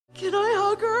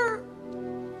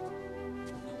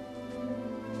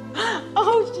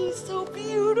Oh, she's so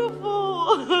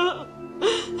beautiful.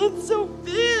 It's so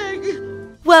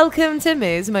big. Welcome to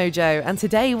MsMojo, and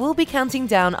today we'll be counting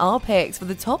down our picks for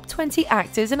the top 20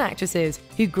 actors and actresses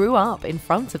who grew up in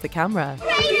front of the camera.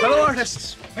 Fellow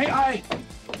artists, may I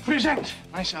present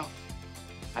myself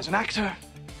as an actor,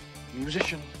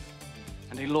 musician,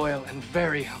 and a loyal and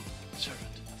very humble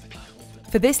servant of the club.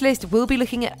 For this list, we'll be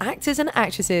looking at actors and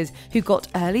actresses who got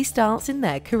early starts in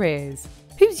their careers.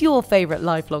 Who's your favourite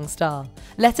lifelong star?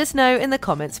 Let us know in the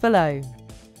comments below.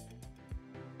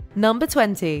 Number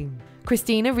 20.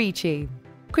 Christina Ricci.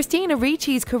 Christina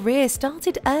Ricci's career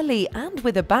started early and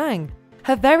with a bang.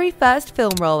 Her very first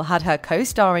film role had her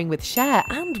co-starring with Cher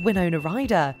and Winona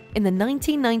Ryder in the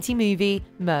 1990 movie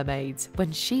Mermaids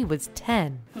when she was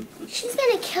 10. She's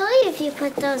gonna kill you if you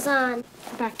put those on.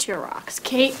 Back to your rocks,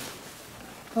 Kate.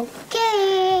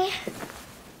 Okay.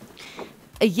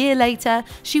 A year later,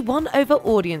 she won over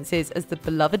audiences as the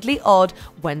belovedly odd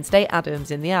Wednesday Addams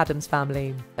in The Addams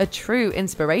Family, a true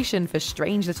inspiration for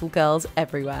strange little girls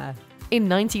everywhere. In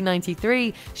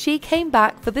 1993, she came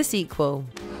back for the sequel.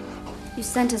 You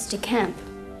sent us to camp.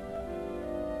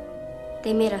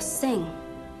 They made us sing.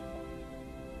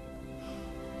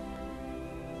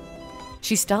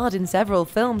 She starred in several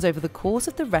films over the course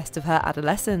of the rest of her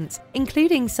adolescence,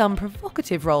 including some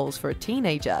provocative roles for a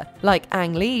teenager, like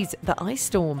Ang Lee's The Ice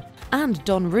Storm and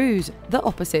Don Rue's The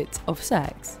Opposite of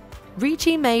Sex.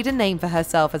 Ricci made a name for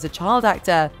herself as a child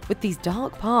actor with these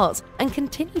dark parts and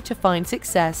continued to find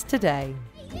success today.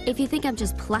 If you think I'm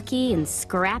just plucky and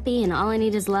scrappy and all I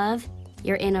need is love,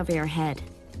 you're in over your head.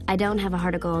 I don't have a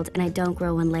heart of gold and I don't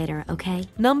grow one later, okay?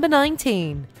 Number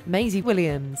 19. Maisie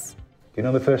Williams. You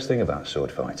know the first thing about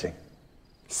sword fighting?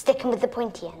 Sticking with the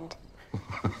pointy end.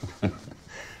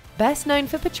 Best known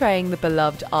for portraying the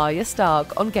beloved Arya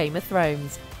Stark on Game of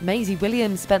Thrones, Maisie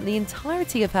Williams spent the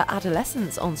entirety of her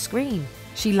adolescence on screen.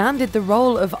 She landed the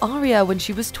role of Arya when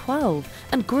she was 12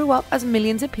 and grew up as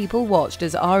millions of people watched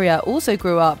as Arya also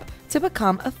grew up to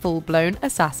become a full-blown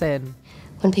assassin.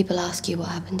 When people ask you what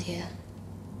happened here,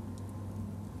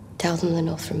 tell them the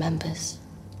North remembers.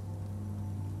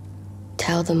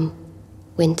 Tell them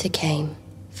winter came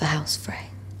for House Frey.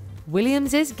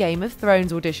 Williams's Game of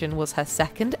Thrones audition was her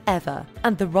second ever,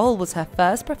 and the role was her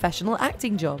first professional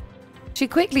acting job. She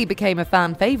quickly became a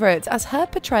fan favourite as her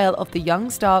portrayal of the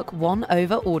young Stark won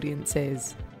over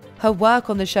audiences. Her work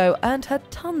on the show earned her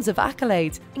tons of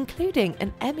accolades, including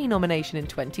an Emmy nomination in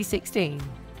 2016.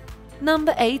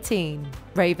 Number 18.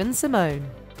 Raven-Symoné.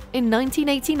 In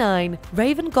 1989,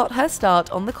 Raven got her start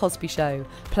on The Cosby Show,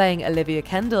 playing Olivia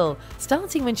Kendall,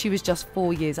 starting when she was just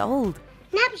 4 years old.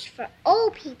 Naps for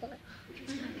old people.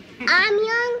 I'm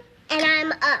young and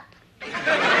I'm up.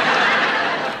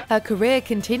 Her career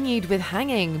continued with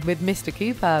Hanging with Mr.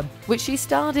 Cooper, which she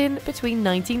starred in between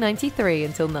 1993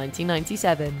 until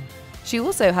 1997. She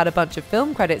also had a bunch of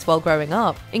film credits while growing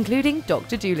up, including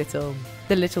Dr. Dolittle,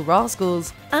 The Little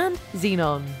Rascals, and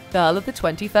Xenon, Girl of the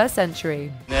 21st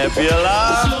Century.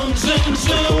 Nebula! According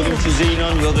to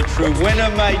Xenon, you're the true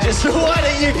winner, Major, so why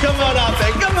don't you come on up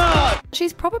then, come on!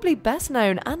 She's probably best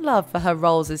known and loved for her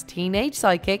roles as teenage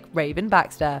psychic Raven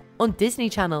Baxter on Disney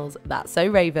Channel's That's So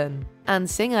Raven, and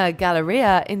singer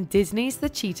Galleria in Disney's The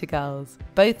Cheetah Girls,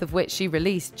 both of which she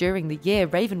released during the year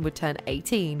Raven would turn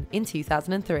 18 in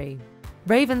 2003.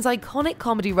 Raven's iconic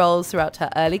comedy roles throughout her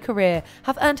early career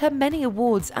have earned her many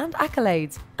awards and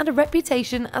accolades, and a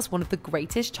reputation as one of the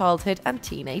greatest childhood and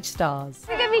teenage stars.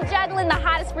 We're gonna be juggling the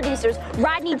hottest producers,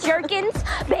 Rodney Jerkins,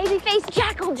 Babyface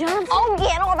Jackal Jones. Oh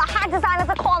yeah, and all the hot designers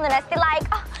are calling us. They're like,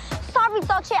 sorry,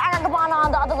 Dolce & Gabbana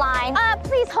on the other line.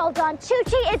 Please hold on,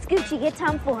 Choochie, it's Gucci, get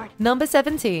time for it. Number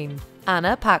 17.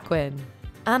 Anna Paquin.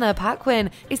 Anna Paquin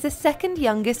is the second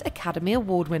youngest Academy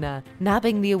Award winner,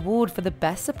 nabbing the award for the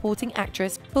Best Supporting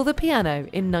Actress for The Piano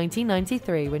in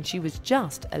 1993 when she was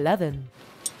just 11.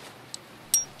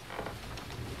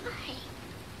 Hi.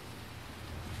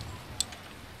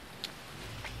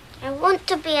 I want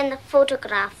to be in the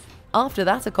photograph. After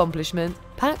that accomplishment,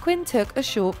 Paquin took a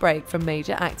short break from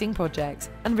major acting projects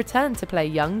and returned to play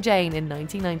young Jane in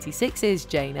 1996's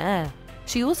Jane Eyre.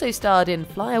 She also starred in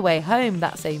Fly Away Home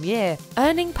that same year,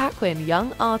 earning Paquin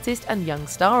Young Artist and Young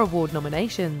Star Award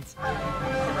nominations.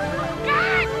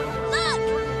 Dad, look!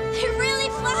 They're really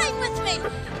flying with me!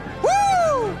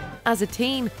 Woo! As a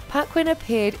teen, Paquin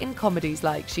appeared in comedies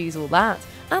like She's All That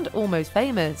and Almost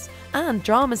Famous, and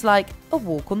dramas like A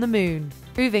Walk on the Moon,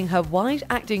 proving her wide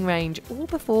acting range all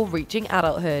before reaching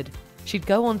adulthood. She'd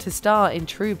go on to star in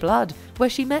True Blood, where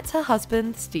she met her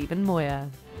husband, Stephen Moyer.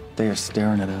 They are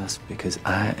staring at us because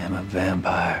I am a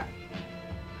vampire.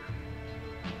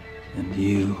 And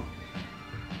you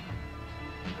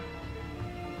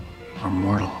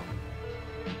mortal.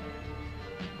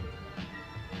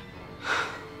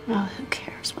 Well, who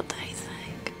cares what they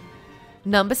think?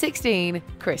 Number 16.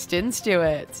 Kristen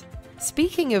Stewart.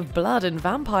 Speaking of blood and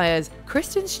vampires,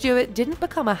 Kristen Stewart didn't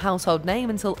become a household name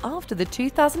until after the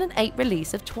 2008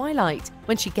 release of Twilight,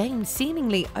 when she gained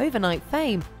seemingly overnight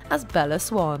fame as Bella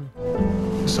Swan.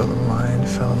 So the lion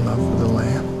fell in love with the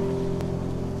lamb.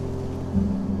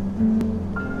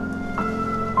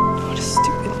 What a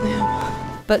stupid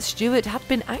lamb. But Stewart had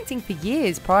been acting for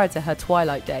years prior to her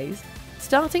Twilight days.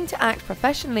 Starting to act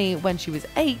professionally when she was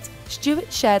 8,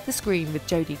 Stewart shared the screen with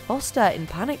Jodie Foster in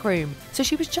Panic Room, so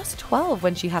she was just 12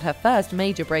 when she had her first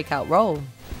major breakout role.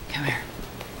 Come here.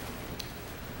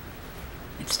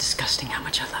 It's disgusting how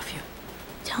much I love you.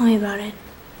 Tell me about it.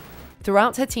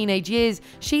 Throughout her teenage years,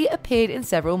 she appeared in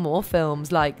several more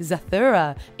films like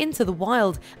Zathura, Into the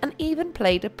Wild, and even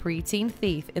played a preteen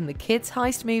thief in the kids'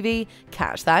 heist movie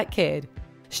Catch That Kid.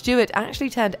 Stewart actually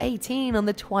turned 18 on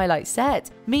the Twilight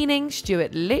set, meaning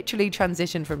Stewart literally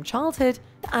transitioned from childhood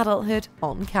to adulthood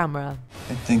on camera.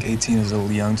 I think 18 is a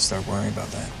little young to start worrying about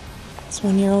that. It's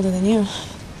 1 year older than you.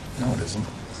 No, it isn't.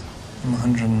 I'm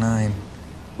 109.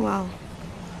 Well,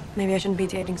 maybe I shouldn't be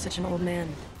dating such an old man.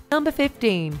 Number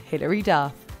 15. Hilary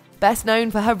Duff. Best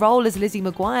known for her role as Lizzie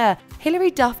McGuire,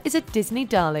 Hilary Duff is a Disney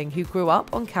darling who grew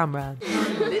up on camera.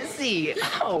 Lizzie,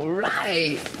 all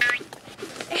right.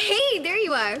 Hey, there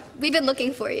you are. We've been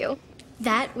looking for you.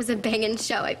 That was a bangin'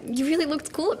 show. You really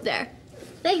looked cool up there.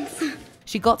 Thanks.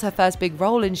 She got her first big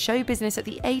role in show business at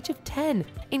the age of 10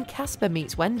 in Casper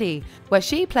Meets Wendy, where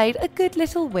she played a good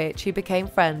little witch who became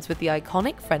friends with the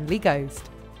iconic Friendly Ghost.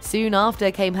 Soon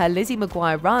after came her Lizzie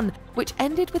McGuire run, which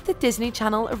ended with the Disney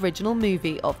Channel original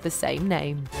movie of the same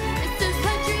name.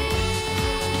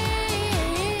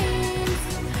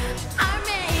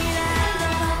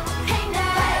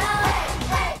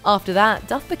 After that,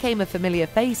 Duff became a familiar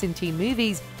face in teen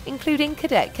movies, including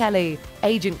Cadet Kelly,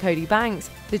 Agent Cody Banks,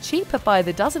 the Cheaper by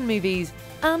the Dozen movies,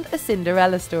 and A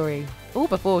Cinderella Story, all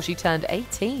before she turned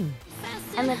 18.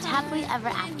 And lived happily ever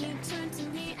after.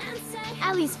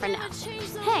 At least for now.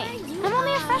 Hey, I'm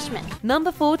only a freshman.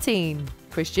 Number 14.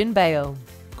 Christian Bale.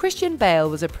 Christian Bale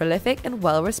was a prolific and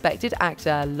well-respected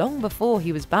actor long before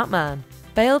he was Batman.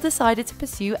 Bale decided to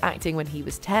pursue acting when he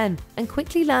was 10 and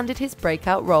quickly landed his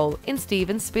breakout role in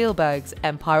Steven Spielberg's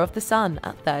Empire of the Sun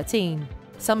at 13.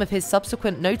 Some of his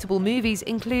subsequent notable movies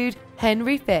include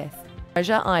Henry V,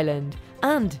 Treasure Island,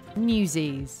 and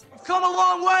Newsies. We've come a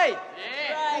long way.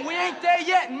 Yeah. But we ain't there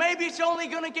yet, and maybe it's only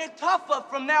gonna get tougher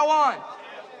from now on.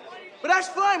 But that's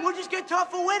fine, we'll just get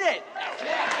tougher with it.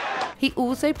 He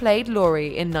also played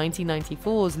Laurie in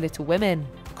 1994's Little Women,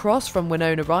 across from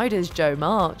Winona Ryder's Jo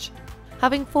March.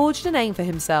 Having forged a name for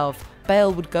himself,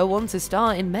 Bale would go on to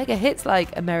star in mega hits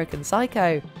like American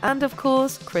Psycho and, of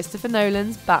course, Christopher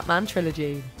Nolan's Batman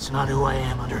trilogy. It's not who I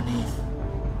am underneath,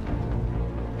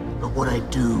 but what I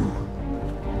do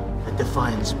that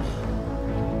defines me.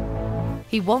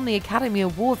 He won the Academy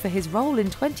Award for his role in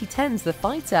 2010's The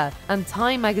Fighter, and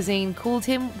Time magazine called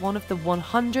him one of the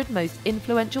 100 most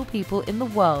influential people in the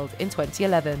world in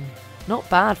 2011. Not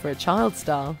bad for a child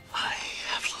star.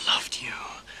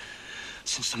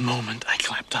 Since the moment I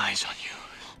clapped eyes on you.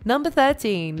 Number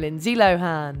 13. Lindsay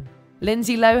Lohan.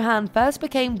 Lindsay Lohan first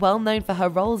became well known for her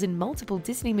roles in multiple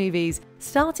Disney movies,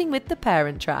 starting with The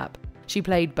Parent Trap. She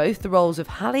played both the roles of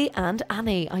Hallie and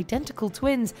Annie, identical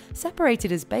twins,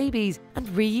 separated as babies and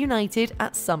reunited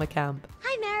at summer camp.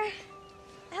 Hi, Mare.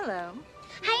 Hello.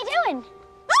 How you doing?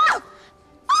 Oh!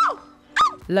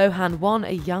 Lohan won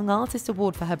a Young Artist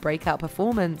Award for her breakout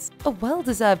performance, a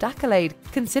well-deserved accolade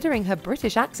considering her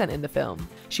British accent in the film.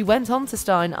 She went on to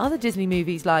star in other Disney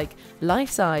movies like Life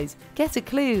Size, Get a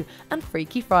Clue, and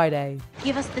Freaky Friday.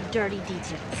 Give us the dirty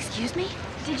details. Excuse me?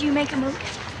 Did you make a movie?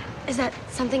 Is that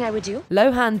something I would do?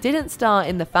 Lohan didn't star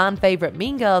in the fan favourite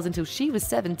Mean Girls until she was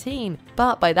 17,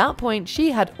 but by that point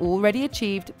she had already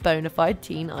achieved bona fide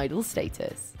teen idol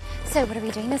status. So what are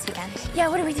we doing this weekend? Yeah,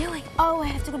 what are we doing? Oh, I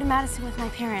have to go to Madison with my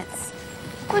parents.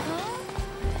 What?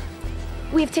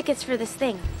 We have tickets for this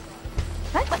thing.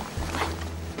 What?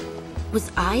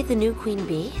 Was I the new Queen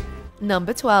Bee?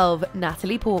 Number 12.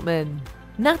 Natalie Portman.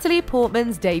 Natalie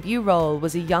Portman's debut role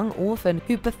was a young orphan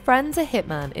who befriends a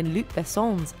hitman in Luc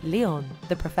Besson's Leon,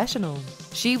 the Professional.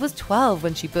 She was 12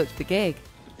 when she booked the gig.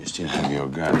 You still have your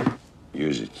gun.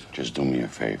 Use it. Just do me a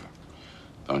favor.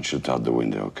 Don't shoot out the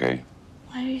window, okay?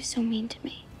 Why are you so mean to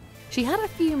me? She had a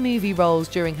few movie roles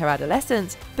during her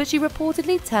adolescence, but she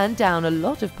reportedly turned down a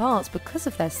lot of parts because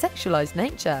of their sexualized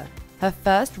nature. Her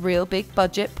first real big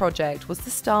budget project was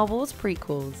the Star Wars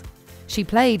prequels. She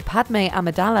played Padme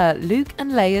Amidala, Luke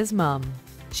and Leia's mum.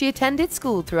 She attended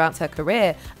school throughout her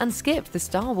career and skipped the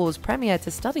Star Wars premiere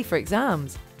to study for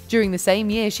exams. During the same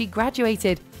year she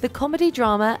graduated, the comedy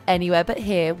drama Anywhere But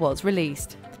Here was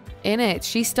released. In it,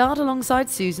 she starred alongside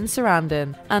Susan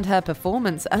Sarandon, and her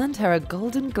performance earned her a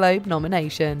Golden Globe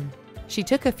nomination. She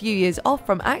took a few years off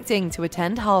from acting to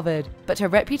attend Harvard, but her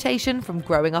reputation from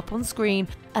growing up on screen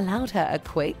allowed her a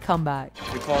quick comeback.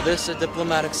 You call this a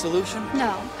diplomatic solution?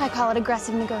 No, I call it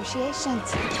aggressive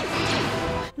negotiations.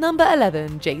 Number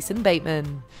 11. Jason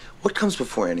Bateman. What comes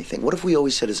before anything? What have we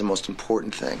always said is the most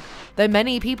important thing? Though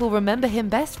many people remember him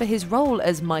best for his role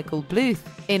as Michael Bluth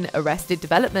in Arrested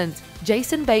Development,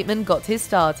 Jason Bateman got his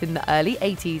start in the early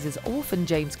 80s as orphan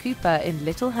James Cooper in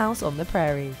Little House on the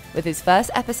Prairie, with his first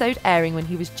episode airing when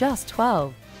he was just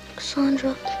 12.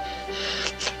 Sandra,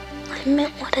 I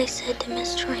meant what I said to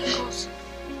Miss Triangles.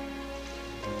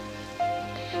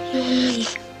 You and me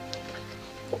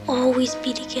will always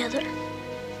be together.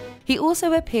 He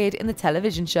also appeared in the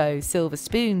television show Silver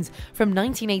Spoons from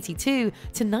 1982 to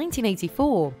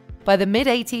 1984. By the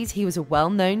mid-80s, he was a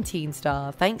well-known teen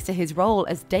star thanks to his role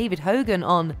as David Hogan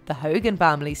on The Hogan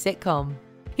Family sitcom.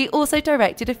 He also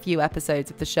directed a few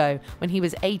episodes of the show when he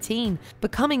was 18,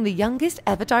 becoming the youngest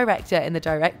ever director in the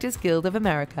Directors Guild of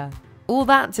America. All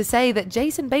that to say that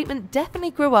Jason Bateman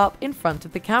definitely grew up in front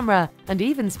of the camera and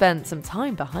even spent some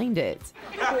time behind it.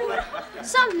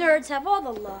 Some nerds have all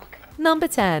the luck. Number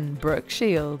 10. Brooke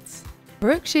Shields.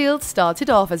 Brooke Shields started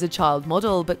off as a child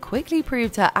model but quickly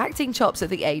proved her acting chops at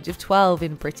the age of 12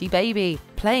 in Pretty Baby,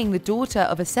 playing the daughter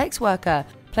of a sex worker,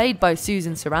 played by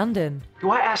Susan Sarandon. Do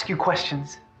I ask you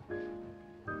questions?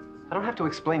 I don't have to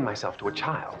explain myself to a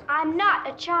child. I'm not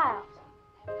a child.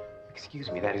 Excuse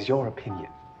me, that is your opinion.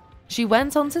 She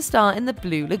went on to star in The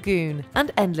Blue Lagoon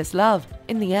and Endless Love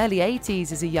in the early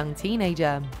 80s as a young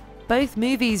teenager. Both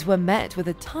movies were met with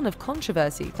a ton of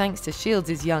controversy thanks to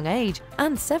Shields' young age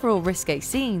and several risque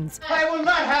scenes. I will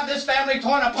not have this family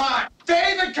torn apart!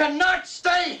 David cannot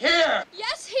stay here!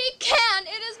 Yes, he can!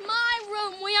 It is my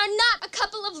room! We are not a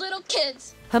couple of little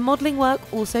kids! Her modelling work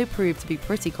also proved to be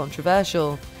pretty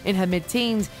controversial. In her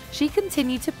mid-teens, she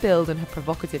continued to build on her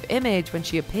provocative image when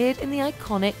she appeared in the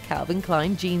iconic Calvin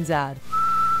Klein jeans ad.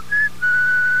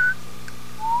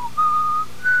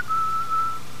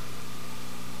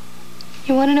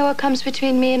 You want to know what comes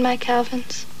between me and my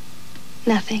Calvins?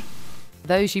 Nothing.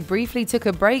 Though she briefly took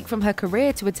a break from her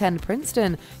career to attend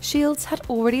Princeton, Shields had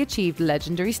already achieved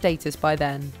legendary status by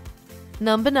then.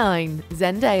 Number 9.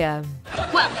 Zendaya.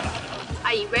 Well,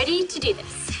 are you ready to do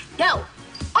this? No.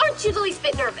 Aren't you the least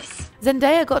bit nervous?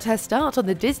 Zendaya got her start on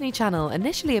the Disney Channel,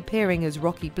 initially appearing as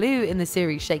Rocky Blue in the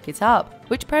series Shake It Up,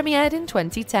 which premiered in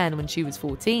 2010 when she was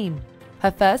 14. Her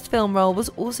first film role was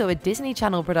also a Disney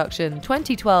Channel production,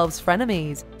 2012's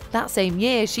Frenemies. That same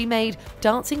year, she made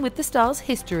Dancing with the Stars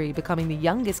history, becoming the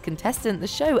youngest contestant the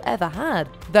show ever had,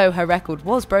 though her record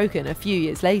was broken a few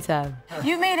years later.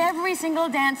 You made every single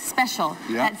dance special.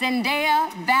 Yeah. That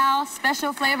Zendaya, Val,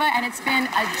 special flavor, and it's been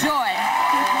a joy.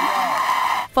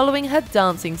 Following her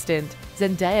dancing stint,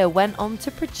 Zendaya went on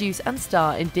to produce and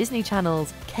star in Disney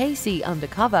Channel's KC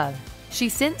Undercover. She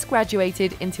since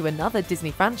graduated into another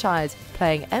Disney franchise,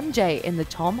 playing MJ in the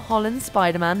Tom Holland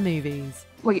Spider-Man movies.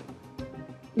 Wait,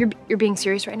 you're being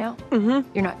serious right now? Mm-hmm.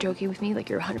 You're not joking with me? Like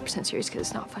you're 100% serious because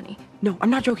it's not funny? No, I'm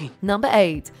not joking. Number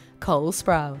 8. Cole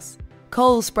Sprouse.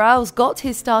 Cole Sprouse got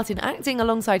his start in acting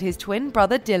alongside his twin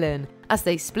brother Dylan, as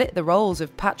they split the roles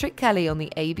of Patrick Kelly on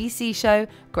the ABC show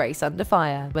Grace Under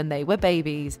Fire when they were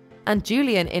babies, and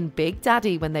Julian in Big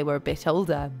Daddy when they were a bit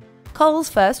older. Cole's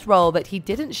first role that he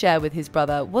didn't share with his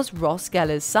brother was Ross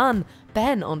Geller's son,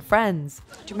 Ben, on Friends.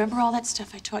 Do you remember all that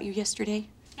stuff I taught you yesterday?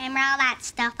 Remember all that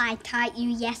stuff I taught you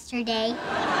yesterday?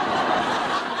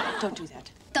 Don't do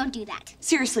that. Don't do that.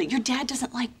 Seriously, your dad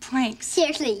doesn't like pranks.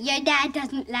 Seriously, your dad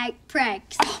doesn't like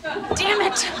pranks. Oh, damn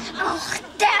it! Oh,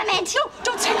 damn it! No,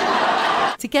 don't say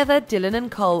that! Together, Dylan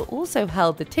and Cole also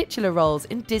held the titular roles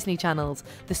in Disney Channel's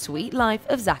The Sweet Life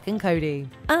of Zack and Cody,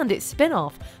 and its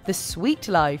spin-off, The Sweet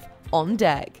Life on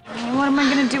Deck. What am I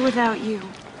gonna do without you?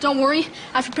 Don't worry,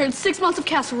 I've prepared 6 months of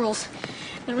casseroles.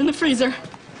 They're in the freezer.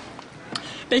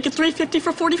 Bake at 350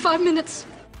 for 45 minutes.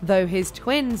 Though his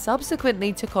twin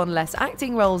subsequently took on less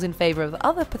acting roles in favour of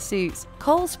other pursuits,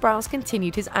 Cole Sprouse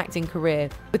continued his acting career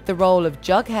with the role of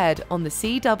Jughead on the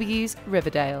CW's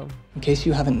Riverdale. In case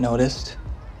you haven't noticed,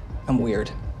 I'm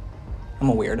weird. I'm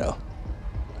a weirdo.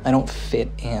 I don't fit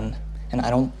in, and I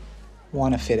don't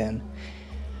want to fit in.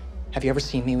 Have you ever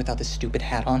seen me without this stupid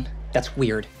hat on? That's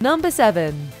weird. Number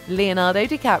 7. Leonardo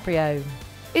DiCaprio.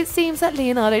 It seems that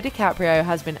Leonardo DiCaprio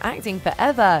has been acting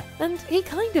forever, and he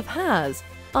kind of has.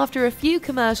 After a few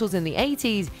commercials in the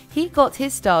 80s, he got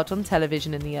his start on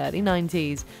television in the early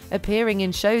 90s, appearing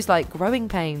in shows like Growing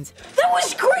Pains. That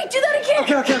was great! Do that again!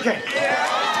 Okay.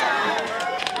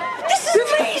 This is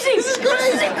amazing! This is great!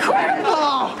 This is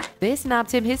incredible! This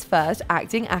nabbed him his first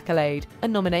acting accolade, a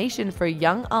nomination for a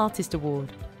Young Artist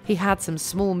Award. He had some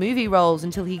small movie roles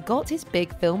until he got his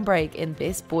big film break in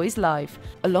This Boy's Life,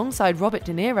 alongside Robert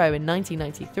De Niro in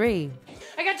 1993.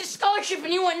 I got this scholarship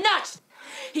and you went nuts!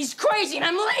 He's crazy and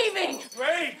I'm leaving!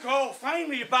 Ray, go.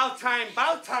 Finally, about time.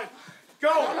 Go.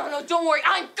 No, don't worry,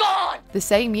 I'm gone! The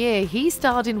same year, he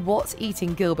starred in What's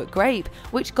Eating Gilbert Grape,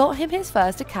 which got him his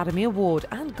first Academy Award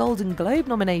and Golden Globe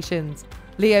nominations.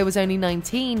 Leo was only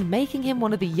 19, making him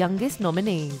one of the youngest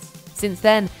nominees. Since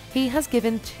then, he has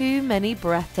given too many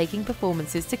breathtaking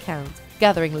performances to count,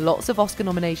 gathering lots of Oscar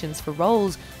nominations for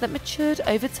roles that matured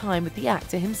over time with the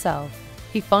actor himself.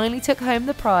 He finally took home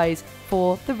the prize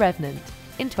for The Revenant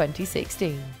in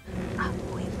 2016.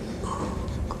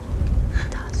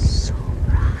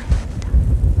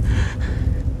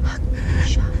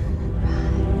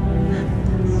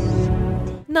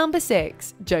 Number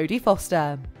 6. Jodie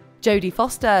Foster. Jodie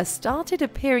Foster started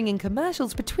appearing in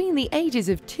commercials between the ages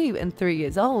of 2 and 3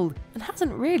 years old and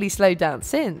hasn't really slowed down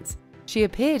since. She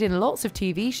appeared in lots of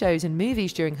TV shows and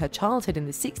movies during her childhood in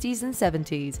the 60s and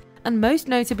 70s, and most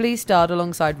notably starred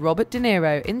alongside Robert De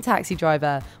Niro in Taxi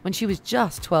Driver when she was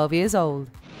just 12 years old.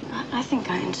 I think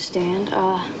I understand.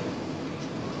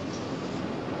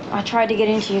 I tried to get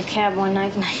into your cab one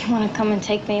night and you want to come and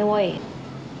take me away.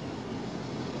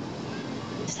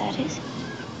 Is that it?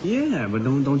 Yeah, but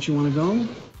don't you want to go?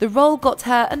 The role got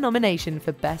her a nomination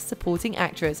for Best Supporting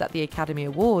Actress at the Academy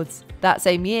Awards. That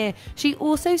same year, she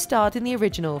also starred in the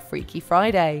original Freaky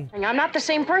Friday. I'm not the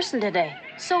same person today.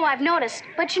 So I've noticed,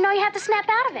 but you know you have to snap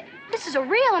out of it. This is a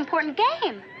real important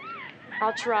game.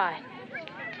 I'll try.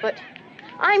 But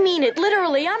I mean it,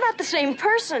 literally, I'm not the same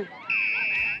person.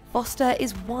 Foster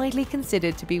is widely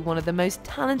considered to be one of the most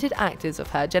talented actors of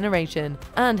her generation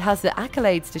and has the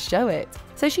accolades to show it,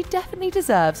 so she definitely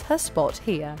deserves her spot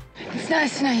here. It's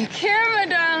nice to know you care, my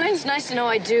darling. It's nice to know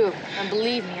I do. And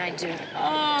believe me, I do.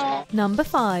 Oh. Number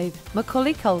 5.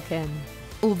 Macaulay Culkin.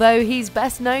 Although he's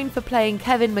best known for playing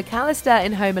Kevin McAllister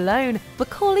in Home Alone,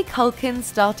 Macaulay Culkin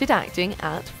started acting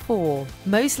at 4,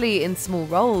 mostly in small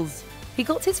roles. He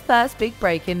got his first big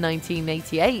break in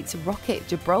 1988's Rocket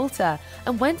Gibraltar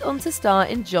and went on to star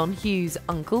in John Hughes'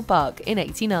 Uncle Buck in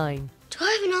 '89. Do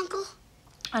I have an uncle?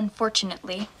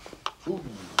 Unfortunately.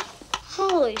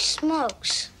 Holy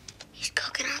smokes. He's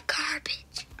cooking our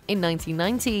garbage. In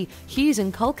 1990, Hughes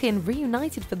and Culkin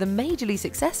reunited for the majorly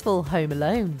successful Home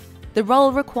Alone. The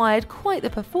role required quite the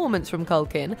performance from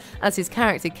Culkin, as his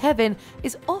character Kevin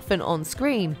is often on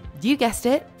screen, you guessed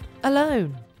it,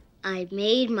 alone. I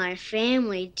made my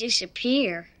family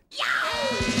disappear.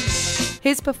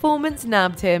 His performance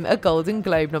nabbed him a Golden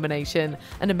Globe nomination,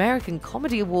 an American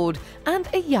Comedy Award, and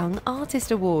a Young Artist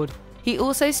Award. He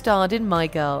also starred in My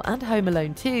Girl and Home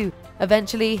Alone 2.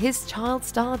 Eventually, his child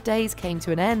star days came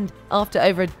to an end. After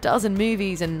over a dozen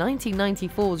movies and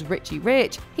 1994's Richie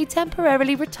Rich, he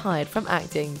temporarily retired from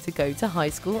acting to go to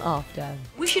high school after.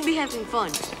 We should be having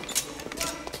fun.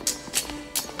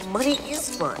 Money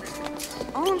is fun.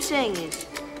 All I'm saying is,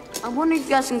 I wonder if you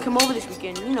guys can come over this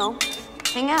weekend, you know,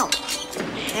 hang out.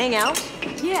 Hang out?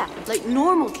 Yeah, like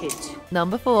normal kids.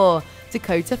 Number 4.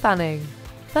 Dakota Fanning.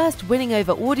 First winning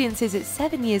over audiences at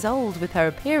 7 years old with her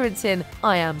appearance in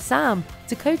I Am Sam,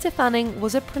 Dakota Fanning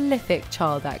was a prolific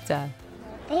child actor.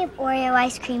 They have Oreo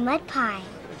ice cream mud pie.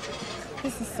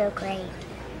 This is so great.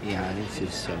 Yeah, this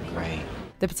is so great.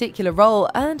 The particular role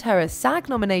earned her a SAG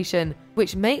nomination,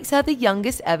 which makes her the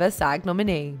youngest ever SAG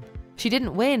nominee. She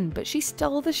didn't win, but she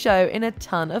stole the show in a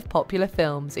ton of popular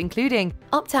films, including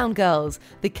Uptown Girls,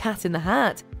 The Cat in the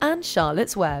Hat, and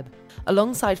Charlotte's Web.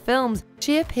 Alongside films,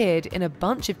 she appeared in a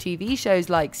bunch of TV shows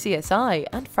like CSI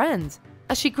and Friends.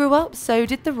 As she grew up, so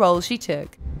did the role she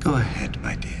took. Go ahead,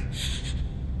 my dear.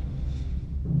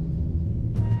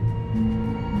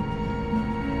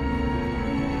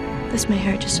 This may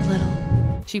hurt just a little.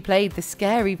 She played the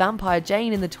scary vampire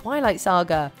Jane in the Twilight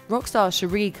Saga, rockstar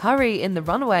Cherie Curry in The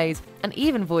Runaways, and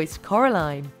even voiced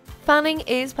Coraline. Fanning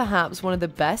is perhaps one of the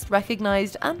best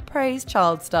recognised and praised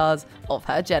child stars of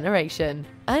her generation,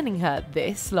 earning her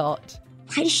this slot.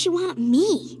 Why does she want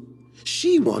me?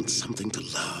 She wants something to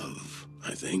love,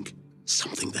 I think.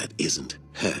 Something that isn't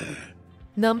her.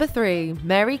 Number 3.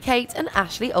 Mary-Kate and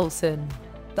Ashley Olsen.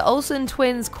 The Olsen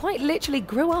twins quite literally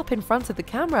grew up in front of the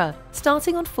camera,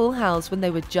 starting on Full House when they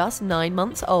were just 9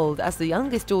 months old as the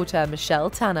youngest daughter, Michelle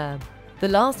Tanner. The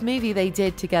last movie they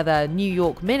did together, New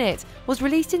York Minute, was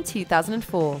released in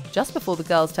 2004, just before the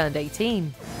girls turned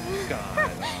 18.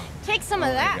 Take some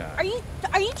of that.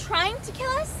 Are you trying to kill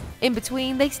us? In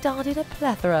between, they starred in a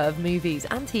plethora of movies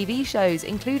and TV shows,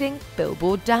 including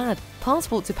Billboard Dad,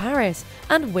 Passport to Paris,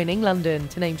 and Winning London,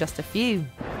 to name just a few.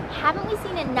 Haven't we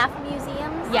seen enough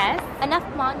museums? Yes.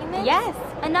 Enough monuments? Yes.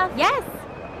 Enough? Yes.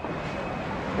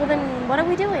 Well, then what are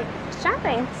we doing?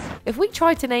 Shopping. If we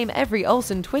tried to name every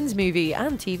Olsen Twins movie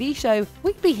and TV show,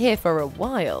 we'd be here for a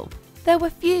while. There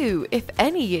were few, if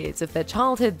any, years of their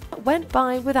childhood that went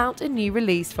by without a new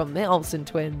release from the Olsen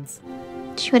Twins.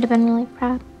 She would have been really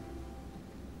proud.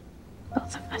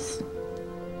 Both of us.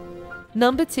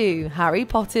 Number 2, Harry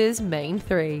Potter's main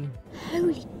 3.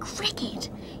 Holy cricket!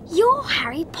 You're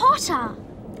Harry Potter!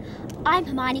 I'm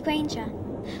Hermione Granger.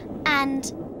 And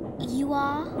you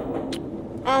are?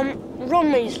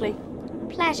 Ron Weasley.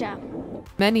 Pleasure.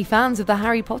 Many fans of the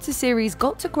Harry Potter series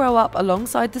got to grow up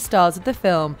alongside the stars of the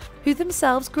film, who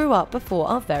themselves grew up before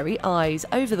our very eyes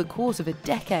over the course of a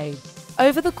decade.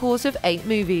 Over the course of 8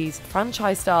 movies,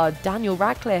 franchise star Daniel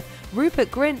Radcliffe,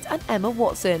 Rupert Grint and Emma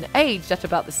Watson aged at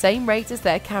about the same rate as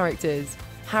their characters,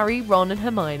 Harry, Ron and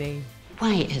Hermione.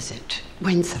 Why is it,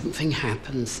 when something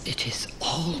happens, it is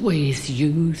always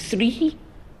you 3?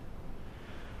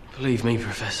 Believe me,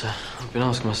 Professor, I've been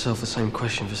asking myself the same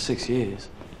question for 6 years.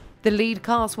 The lead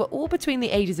cast were all between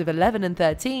the ages of 11 and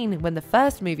 13 when the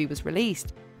first movie was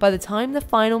released. By the time the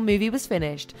final movie was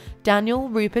finished, Daniel,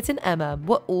 Rupert and Emma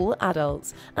were all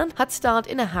adults and had starred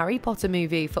in a Harry Potter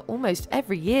movie for almost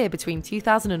every year between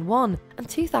 2001 and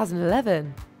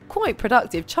 2011. Quite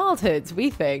productive childhoods,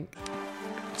 we think. Do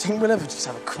you think we'll ever just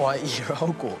have a quiet year at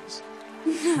Hogwarts?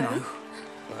 No.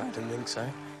 I didn't think so.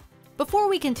 Before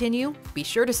we continue, be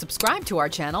sure to subscribe to our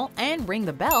channel and ring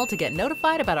the bell to get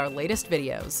notified about our latest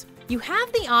videos. You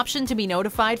have the option to be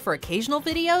notified for occasional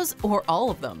videos or all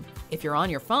of them. If you're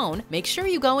on your phone, make sure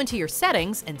you go into your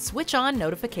settings and switch on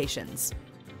notifications.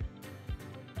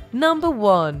 Number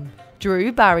 1.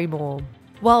 Drew Barrymore.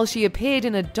 While she appeared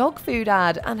in a dog food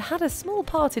ad and had a small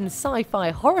part in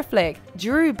sci-fi horror flick,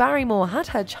 Drew Barrymore had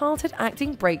her childhood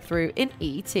acting breakthrough in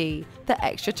E.T. the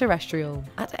Extraterrestrial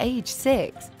at age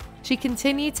 6. She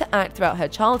continued to act throughout her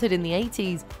childhood in the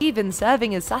 80s, even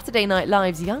serving as Saturday Night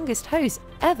Live's youngest host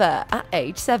ever at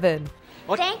age 7.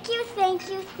 Thank you, thank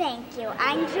you, thank you.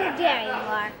 I'm Drew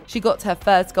Barrymore. She got her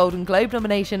first Golden Globe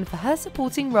nomination for her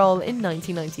supporting role in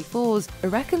 1994's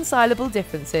Irreconcilable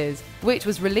Differences, which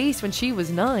was released when she was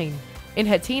 9. In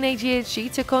her teenage years, she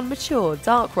took on mature,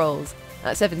 dark roles.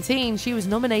 At 17, she was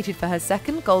nominated for her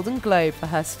second Golden Globe for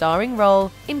her starring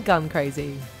role in Gun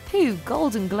Crazy. 2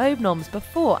 Golden Globe noms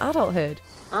before adulthood.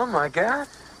 Oh my God,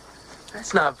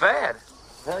 that's not bad.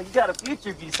 Well, you got a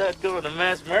future if you start doing the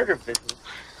mass murder business.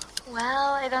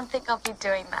 Well, I don't think I'll be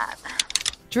doing that.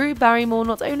 Drew Barrymore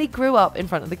not only grew up in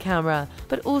front of the camera,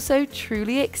 but also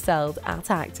truly excelled at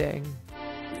acting.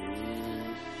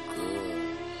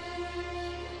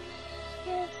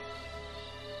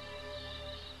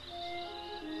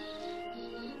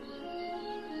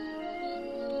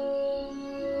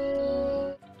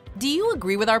 Do you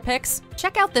agree with our picks?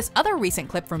 Check out this other recent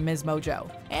clip from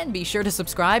MsMojo. And be sure to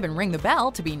subscribe and ring the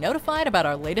bell to be notified about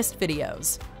our latest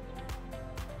videos.